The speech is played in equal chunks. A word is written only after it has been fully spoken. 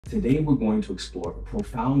Today we're going to explore a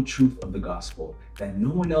profound truth of the gospel that no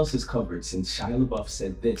one else has covered since Shia LaBeouf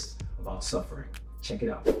said this about suffering. Check it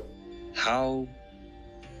out. How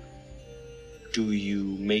do you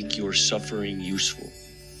make your suffering useful?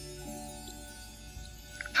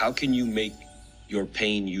 How can you make your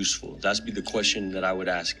pain useful? That's be the question that I would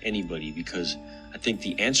ask anybody, because I think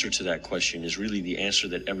the answer to that question is really the answer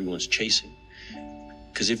that everyone's chasing.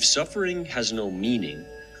 Because if suffering has no meaning,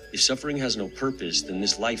 if suffering has no purpose, then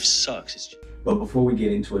this life sucks. But before we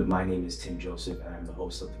get into it, my name is Tim Joseph, and I'm the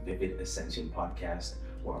host of the Vivid Ascension podcast,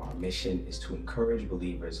 where our mission is to encourage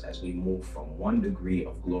believers as we move from one degree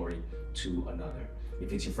of glory to another.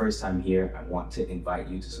 If it's your first time here, I want to invite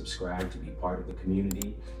you to subscribe to be part of the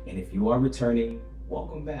community. And if you are returning,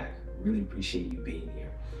 welcome back. Really appreciate you being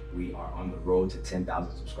here. We are on the road to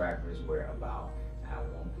 10,000 subscribers. We're about at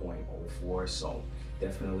 1.04, so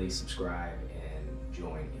definitely subscribe and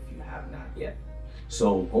join if you have not yet.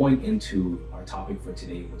 So going into our topic for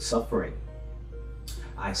today with suffering,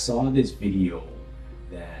 I saw this video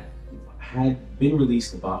that had been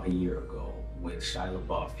released about a year ago with Shia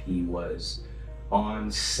LaBeouf. He was on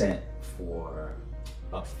set for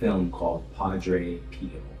a film called Padre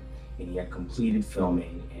Pio, and he had completed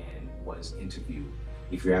filming and was interviewed.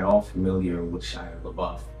 If you're at all familiar with Shia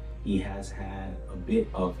LaBeouf, he has had a bit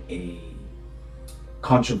of a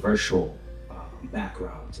controversial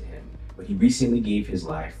background to him, but he recently gave his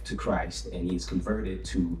life to Christ and he's converted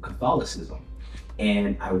to Catholicism.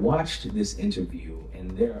 And I watched this interview, and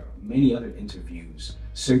there are many other interviews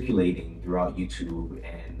circulating throughout YouTube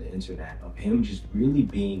and the internet of him just really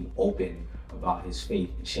being open about his faith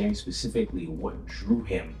and sharing specifically what drew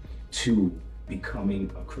him to becoming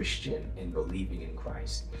a Christian and believing in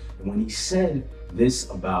Christ. And when he said this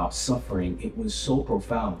about suffering, it was so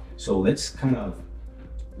profound. So let's kind of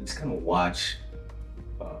watch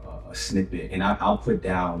a snippet, and I'll put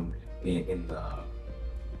down in the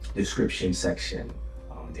description section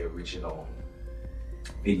the original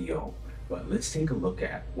video, but let's take a look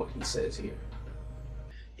at what he says here.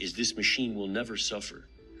 Is this machine will never suffer.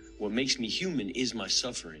 What makes me human is my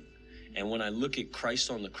suffering. And when I look at Christ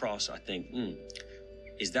on the cross, I think,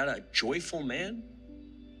 is that a joyful man?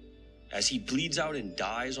 As he bleeds out and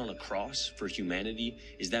dies on a cross for humanity,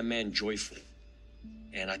 is that man joyful?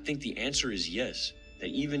 And I think the answer is yes, that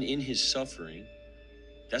even in his suffering,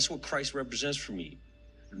 that's what Christ represents for me,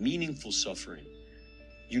 meaningful suffering.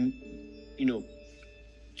 You know,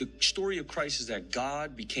 the story of Christ is that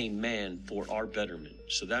God became man for our betterment.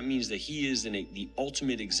 So that means that he is the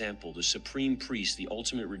ultimate example, the supreme priest, the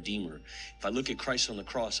ultimate redeemer. If I look at Christ on the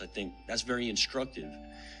cross, I think that's very instructive.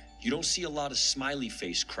 You don't see a lot of smiley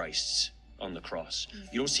face Christs on the cross.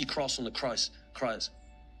 You don't see cross on the cross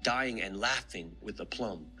dying and laughing with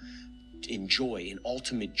aplomb, in joy, in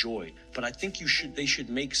ultimate joy. But I think they should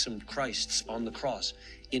make some Christs on the cross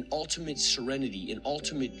in ultimate serenity, in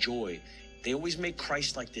ultimate joy. They always make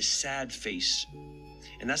Christ like this sad face,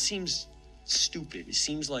 and that seems stupid. It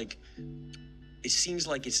seems like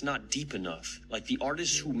it's not deep enough. Like the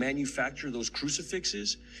artists who manufacture those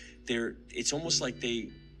crucifixes, it's almost like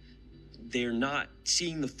they're not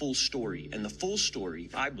seeing the full story. And the full story,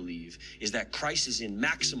 I believe, is that Christ is in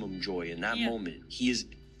maximum joy in that moment. He is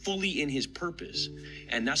fully in his purpose.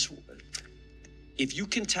 And that's, if you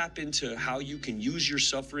can tap into how you can use your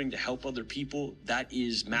suffering to help other people, that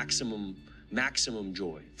is maximum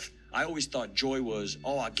joy. I always thought joy was,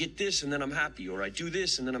 oh, I get this and then I'm happy, or I do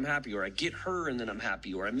this and then I'm happy, or I get her and then I'm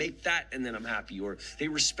happy, or I make that and then I'm happy, or they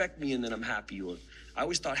respect me and then I'm happy. Or I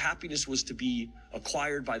always thought happiness was to be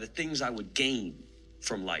acquired by the things I would gain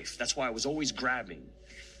from life. That's why I was always grabbing.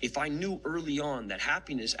 If I knew early on that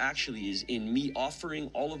happiness actually is in me offering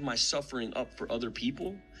all of my suffering up for other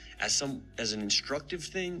people as an instructive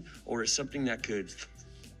thing, or as something that could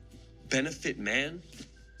benefit man,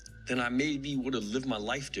 then I maybe would have lived my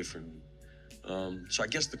life differently. So I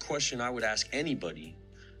guess the question I would ask anybody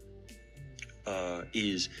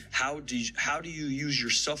is how do you use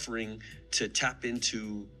your suffering to tap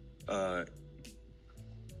into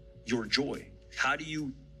your joy? How do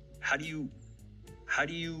you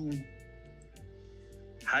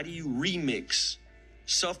remix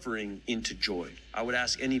suffering into joy? I would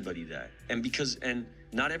ask anybody that. And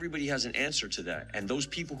not everybody has an answer to that. And those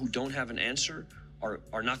people who don't have an answer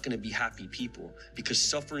are not going to be happy people, because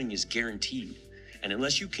suffering is guaranteed. And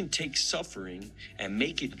unless you can take suffering and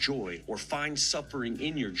make it joy, or find suffering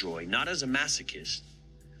in your joy, not as a masochist,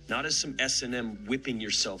 not as some S&M whipping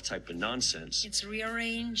yourself type of nonsense. It's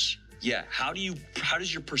rearrange. Yeah, how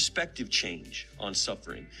does your perspective change on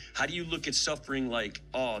suffering? How do you look at suffering like,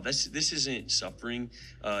 oh, this isn't suffering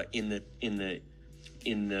in the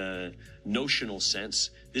in the notional sense.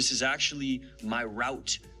 This is actually my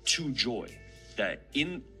route to joy. That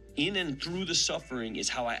in and through the suffering is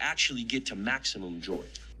how I actually get to maximum joy.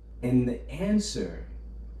 And the answer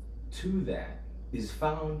to that is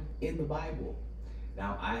found in the Bible.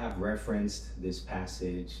 Now, I have referenced this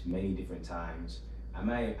passage many different times. I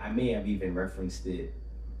may have even referenced it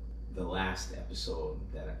the last episode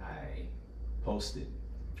that I posted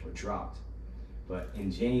or dropped. But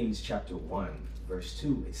in James chapter 1, verse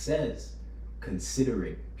 2, it says, "Consider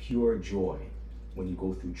it pure joy when you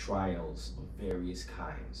go through trials of various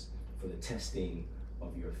kinds, for the testing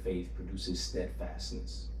of your faith produces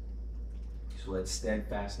steadfastness." So let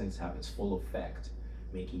steadfastness have its full effect,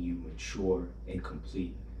 making you mature and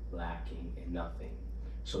complete, lacking in nothing.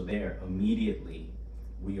 So there, immediately,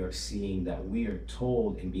 we are seeing that we are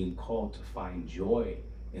told and being called to find joy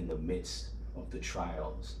in the midst of the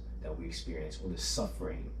trials that we experience, or the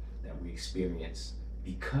suffering that we experience,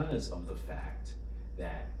 because of the fact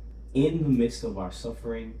that in the midst of our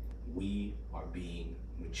suffering, we are being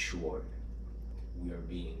matured, we are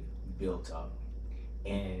being built up,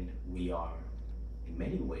 and we are, in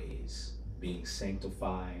many ways, being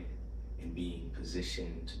sanctified and being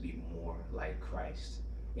positioned to be more like Christ.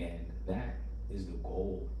 And that is the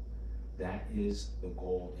goal. That is the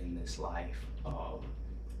goal in this life, of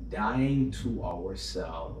dying to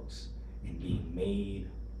ourselves and being made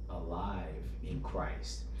alive in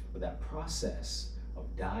Christ. But that process of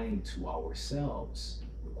dying to ourselves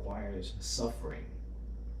requires suffering.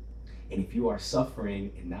 And if you are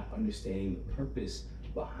suffering and not understanding the purpose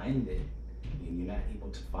behind it, and you're not able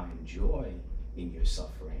to find joy in your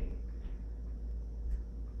suffering,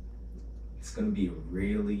 it's going to be a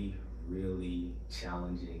really, really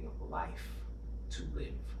challenging life to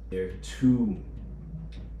live. There are two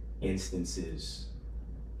instances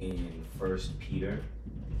in 1 Peter.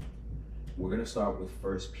 We're going to start with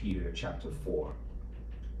 1 Peter chapter 4,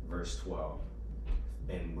 verse 12.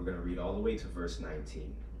 And we're going to read all the way to verse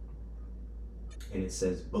 19. And it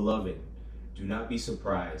says, "Beloved, do not be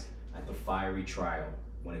surprised at the fiery trial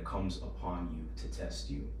when it comes upon you to test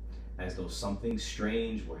you, as though something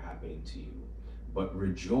strange were happening to you. But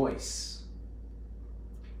rejoice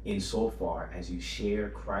insofar as you share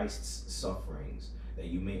Christ's sufferings, that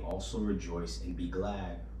you may also rejoice and be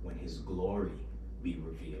glad when his glory be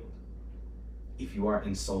revealed. If you are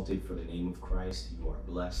insulted for the name of Christ, you are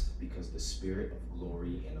blessed, because the Spirit of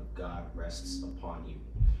glory and of God rests upon you.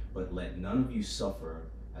 But let none of you suffer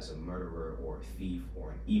as a murderer or a thief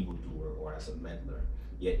or an evildoer or as a meddler.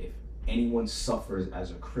 Yet if anyone suffers as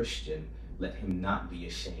a Christian, let him not be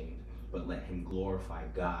ashamed, but let him glorify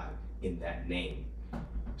God in that name."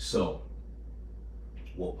 So,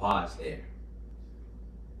 we'll pause there.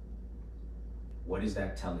 What is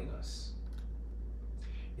that telling us?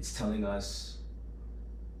 It's telling us,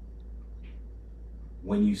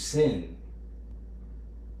 when you sin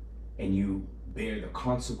and you bear the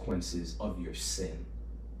consequences of your sin,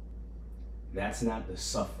 that's not the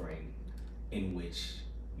suffering in which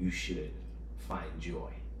you should find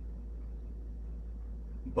joy.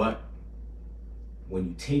 But when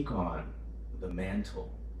you take on the mantle,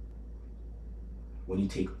 when you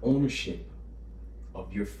take ownership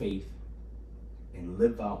of your faith and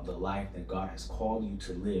live out the life that God has called you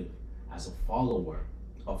to live as a follower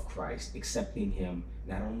of Christ, accepting him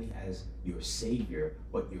not only as your Savior,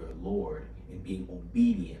 but your Lord, and being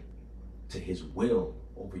obedient to his will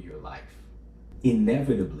over your life,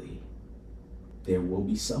 inevitably, there will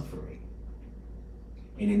be suffering.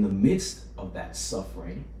 And in the midst of that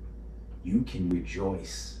suffering, you can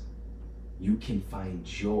rejoice. You can find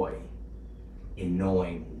joy in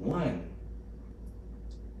knowing, one,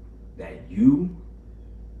 that you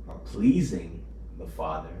are pleasing the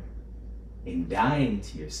Father in dying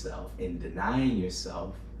to yourself, in denying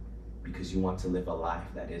yourself, because you want to live a life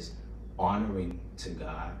that is honoring to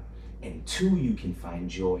God. And two, you can find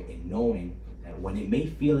joy in knowing that when it may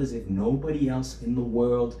feel as if nobody else in the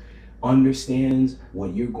world understands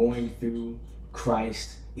what you're going through,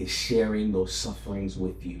 Christ is sharing those sufferings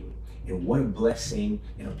with you. And what a blessing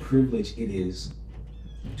and a privilege it is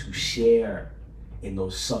to share in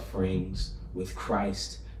those sufferings with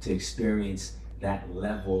Christ, to experience that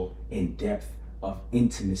level and depth of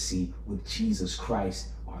intimacy with Jesus Christ,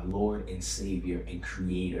 our Lord and Savior and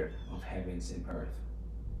Creator of heavens and earth.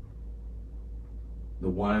 The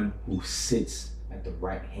one who sits at the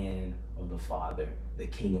right hand of the Father, the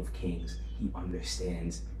King of Kings. He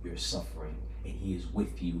understands your suffering, and he is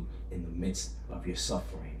with you in the midst of your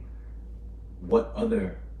suffering. What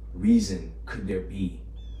other reason could there be?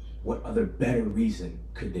 What other better reason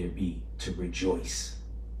could there be to rejoice,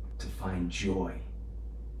 to find joy?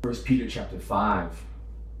 1 Peter chapter 5,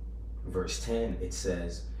 verse 10, it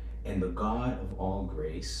says, "And the God of all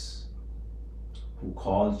grace, who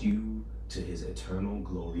called you to his eternal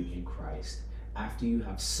glory in Christ, after you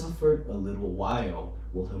have suffered a little while,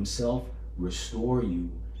 will himself restore you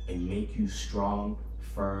and make you strong,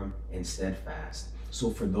 firm, and steadfast."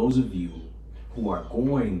 So for those of you who are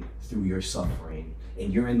going through your suffering,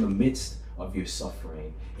 and you're in the midst of your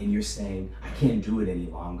suffering, and you're saying, "I can't do it any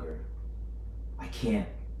longer. I can't.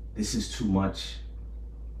 This is too much.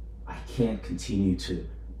 I can't continue to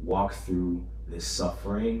walk through this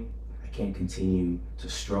suffering. I can't continue to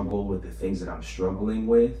struggle with the things that I'm struggling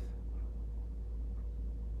with.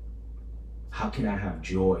 How can I have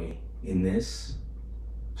joy in this?"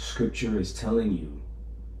 Scripture is telling you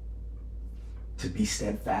to be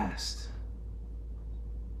steadfast.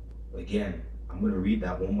 Again, I'm going to read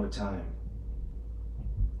that one more time.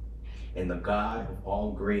 "And the God of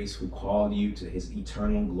all grace, who called you to his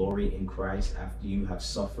eternal glory in Christ, after you have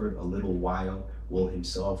suffered a little while, will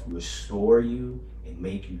himself restore you and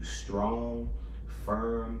make you strong,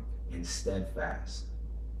 firm, and steadfast."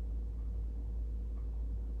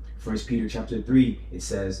 1 Peter chapter 3, it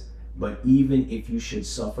says, "But even if you should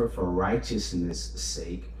suffer for righteousness'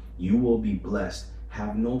 sake, you will be blessed.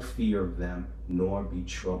 Have no fear of them, nor be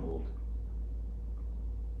troubled."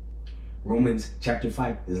 Romans chapter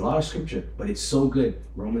 5, there's a lot of scripture, but it's so good.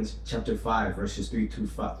 Romans chapter 5, verses 3 through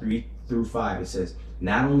 5, it says,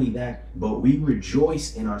 "Not only that, but we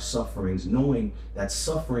rejoice in our sufferings, knowing that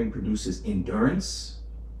suffering produces endurance,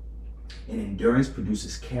 and endurance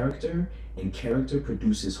produces character, and character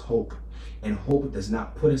produces hope. And hope does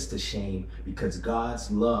not put us to shame, because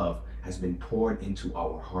God's love has been poured into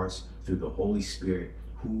our hearts through the Holy Spirit,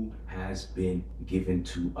 who has been given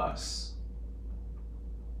to us."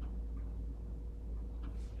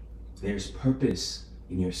 There's purpose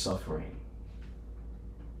in your suffering.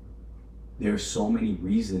 There are so many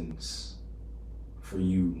reasons for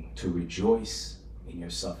you to rejoice in your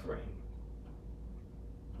suffering.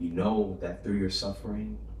 You know that through your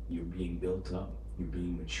suffering, you're being built up, you're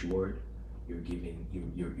being matured, you're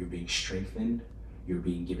being strengthened, you're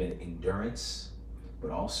being given endurance, but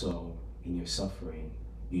also in your suffering,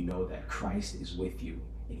 you know that Christ is with you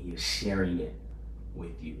and he is sharing it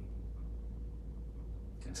with you.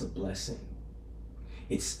 It's a blessing.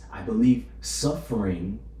 I believe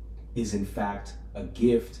suffering is in fact a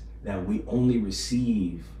gift that we only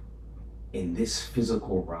receive in this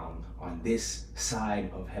physical realm, on this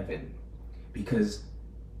side of heaven. Because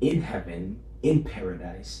in heaven, in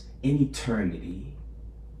paradise, in eternity,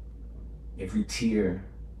 every tear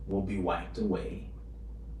will be wiped away.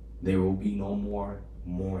 There will be no more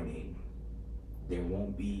mourning. There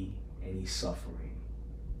won't be any suffering.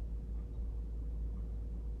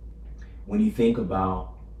 When you think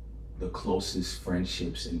about the closest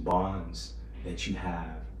friendships and bonds that you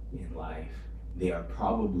have in life, they are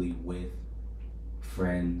probably with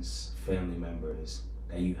friends, family members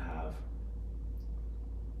that you have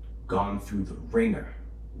gone through the ringer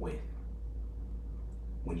with.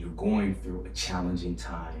 When you're going through a challenging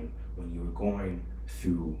time, when you're going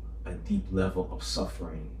through a deep level of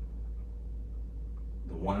suffering,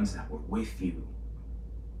 the ones that were with you,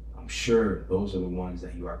 I'm sure those are the ones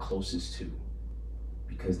that you are closest to,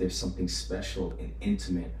 because there's something special and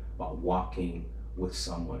intimate about walking with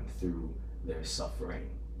someone through their suffering.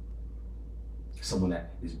 Someone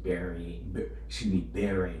that is bearing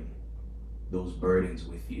those burdens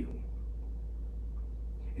with you.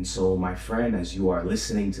 And so, my friend, as you are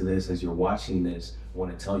listening to this, as you're watching this, I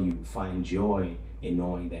want to tell you, find joy in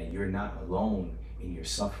knowing that you're not alone in your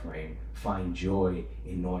suffering. Find joy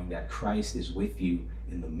in knowing that Christ is with you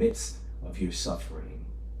in the midst of your suffering.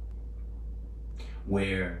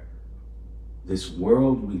 Where this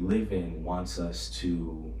world we live in wants us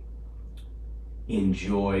to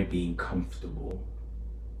enjoy being comfortable.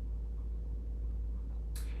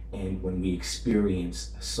 And when we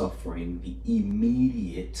experience suffering, the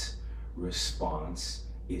immediate response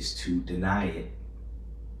is to deny it,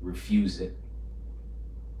 refuse it.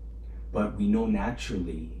 But we know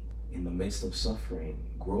naturally, in the midst of suffering,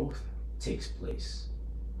 growth takes place.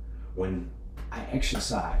 When I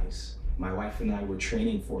exercise, my wife and I were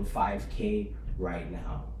training for 5K right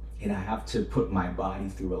now, and I have to put my body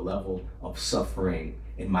through a level of suffering,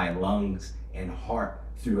 and my lungs and heart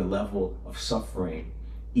through a level of suffering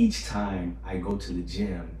each time I go to the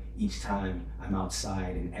gym, each time I'm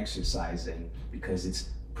outside and exercising, because it's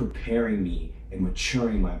preparing me and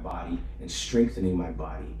maturing my body and strengthening my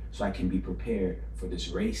body so I can be prepared for this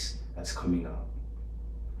race that's coming up.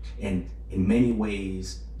 And in many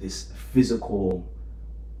ways, this physical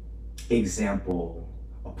example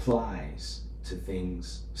applies to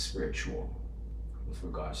things spiritual. with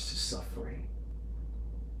regards to suffering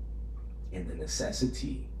and the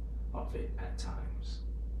necessity of it at times.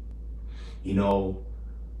 You know,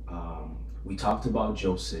 we talked about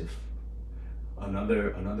Joseph.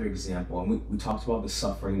 Another example, and we talked about the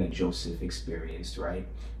suffering that Joseph experienced, right?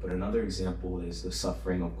 But another example is the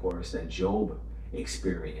suffering, of course, that Job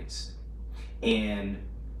experienced. And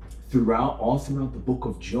all throughout the book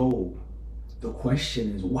of Job, the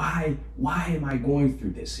question is, why am I going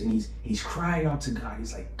through this? And he's crying out to God.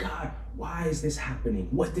 He's like, God, why is this happening?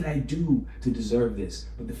 What did I do to deserve this?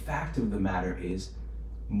 But the fact of the matter is,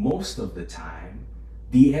 most of the time,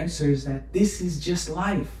 the answer is that this is just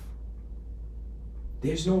life.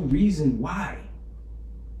 There's no reason why.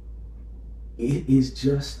 It is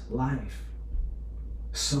just life.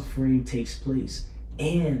 Suffering takes place.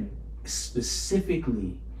 And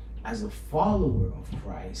specifically, as a follower of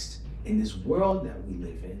Christ, in this world that we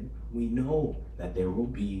live in, we know that there will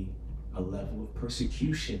be a level of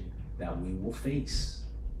persecution that we will face.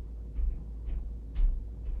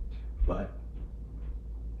 But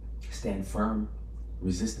stand firm,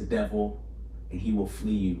 resist the devil, and he will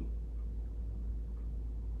flee you.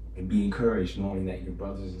 And be encouraged knowing that your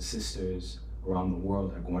brothers and sisters around the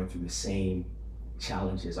world are going through the same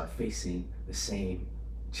challenges, are facing the same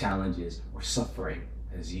challenges or suffering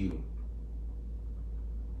as you.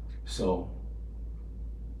 So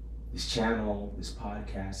this channel, this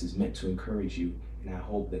podcast is meant to encourage you, and I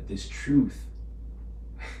hope that this truth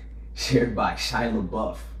shared by Shia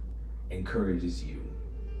LaBeouf encourages you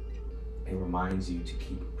and reminds you to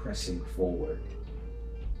keep pressing forward.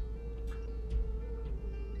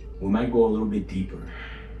 We might go a little bit deeper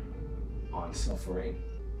on suffering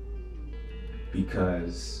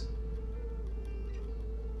because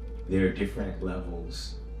there are different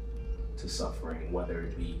levels to suffering, whether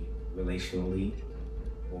it be relationally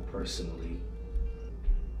or personally.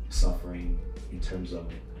 Suffering in terms of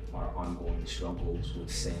our ongoing struggles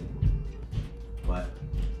with sin. But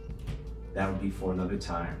that would be for another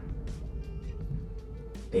time.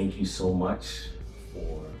 Thank you so much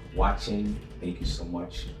for watching. Thank you so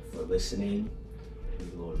much for listening. May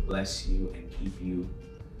the Lord bless you and keep you.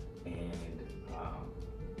 And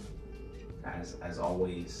as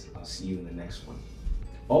always, I'll see you in the next one.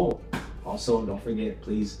 Oh, also don't forget,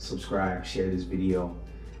 please subscribe, share this video.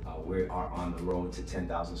 We are on the road to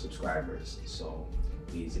 10,000 subscribers. So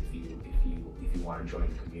please, if you want to join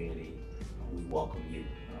the community, we welcome you.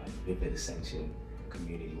 Vivid Ascension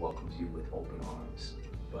community welcomes you with open arms.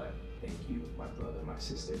 But thank you, my brother, my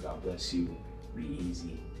sister. God bless you. Be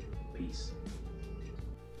easy. Peace.